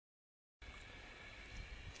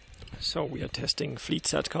So we are testing fleet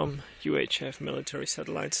SATCOM, UHF military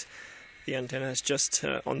satellites. The antenna is just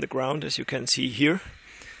on the ground, as you can see here.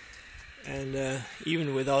 And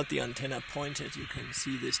even without the antenna pointed, you can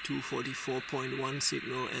see this 244.1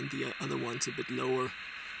 signal and the other one's a bit lower,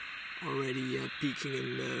 already peaking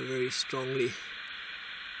in very strongly.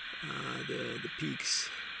 The peaks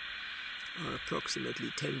are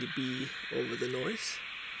approximately 10 dB over the noise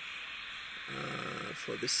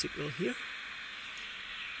for this signal here.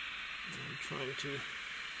 I'm trying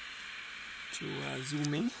to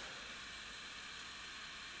zoom in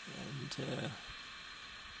and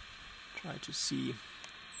try to see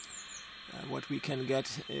what we can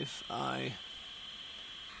get if I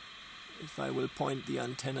will point the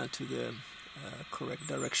antenna to the correct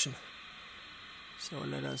direction. So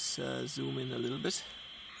let us zoom in a little bit.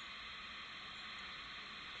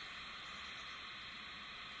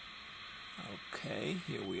 Okay,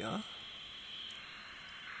 here we are.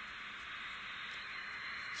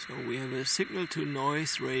 So we have a signal to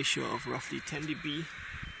noise ratio of roughly 10 dB.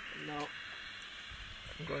 And now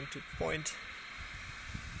I'm going to point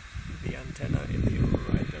the antenna in the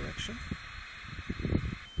right direction.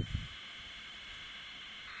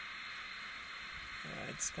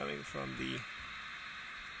 It's coming from the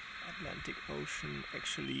Atlantic Ocean.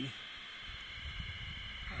 Actually,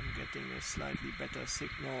 I'm getting a slightly better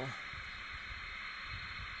signal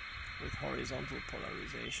with horizontal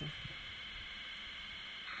polarization.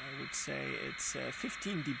 I would say it's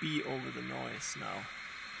 15 dB over the noise now,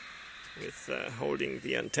 with holding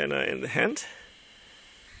the antenna in the hand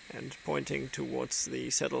and pointing towards the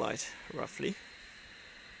satellite roughly.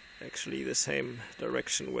 Actually the same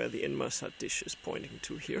direction where the Inmarsat dish is pointing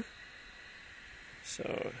to here.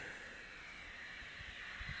 So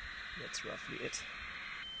that's roughly it.